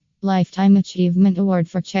Lifetime Achievement Award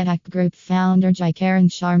for Chetak Group founder Karan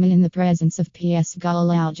Sharma in the presence of PS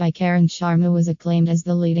Gahlaut. Karan Sharma was acclaimed as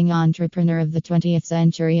the leading entrepreneur of the 20th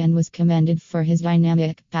century and was commended for his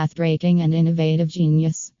dynamic, path-breaking and innovative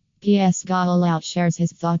genius. PS Gahlaut shares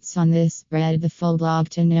his thoughts on this. Read the full blog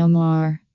to know more.